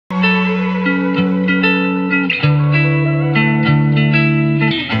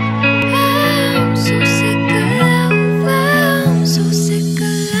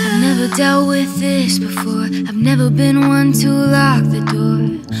Never been one to lock the door,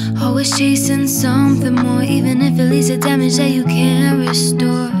 always chasing something more, even if it leads to damage that you can't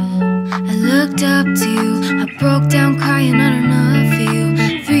restore. I looked up to you, I broke down crying, not enough for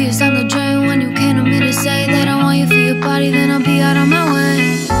you. 3 years down the drain when you came to me to say that I want you for your body, then I'll be out on my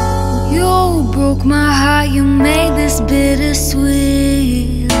way. You broke my heart, you made this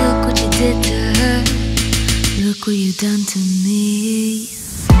bittersweet. Look what you did to her, look what you done to me.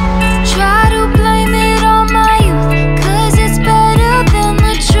 Try to blame it on my youth, 'cause it's better than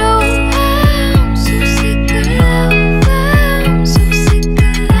the truth. I'm so sick of love, I'm so sick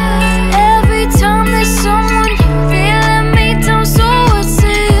of love. Every time there's someone new, they let me down, so what's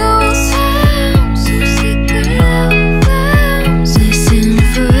the use? I'm so sick of love, I'm so listen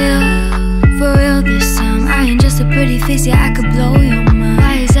for real this time. I ain't just a pretty face, yeah, I could blow your mind.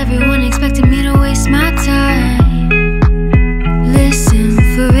 Why is everyone expecting me to waste my time? Listen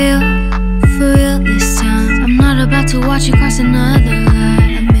for real this time. I'm not about to watch you cross another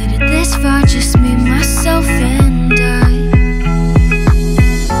line. I made it this far, just me, myself, and I.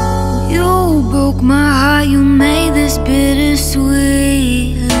 You broke my heart, you made this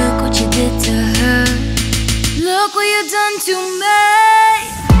bittersweet. Look what you did to her, look what you done to me.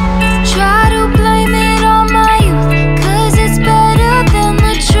 Try to blame it on my youth, 'cause it's better than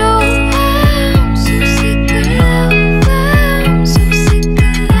the truth. I'm so sick of love, I'm so sick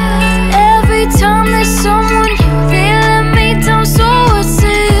of love. Every time there's someone new, they let me down, so what's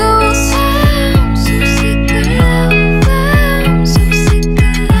the use? I'm so sick of love, I'm so sick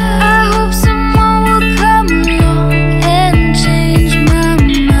of love. I hope someone will come along and change my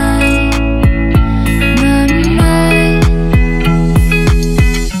mind, my mind.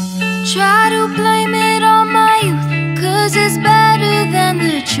 Try to blame it on my youth, 'cause it's bad.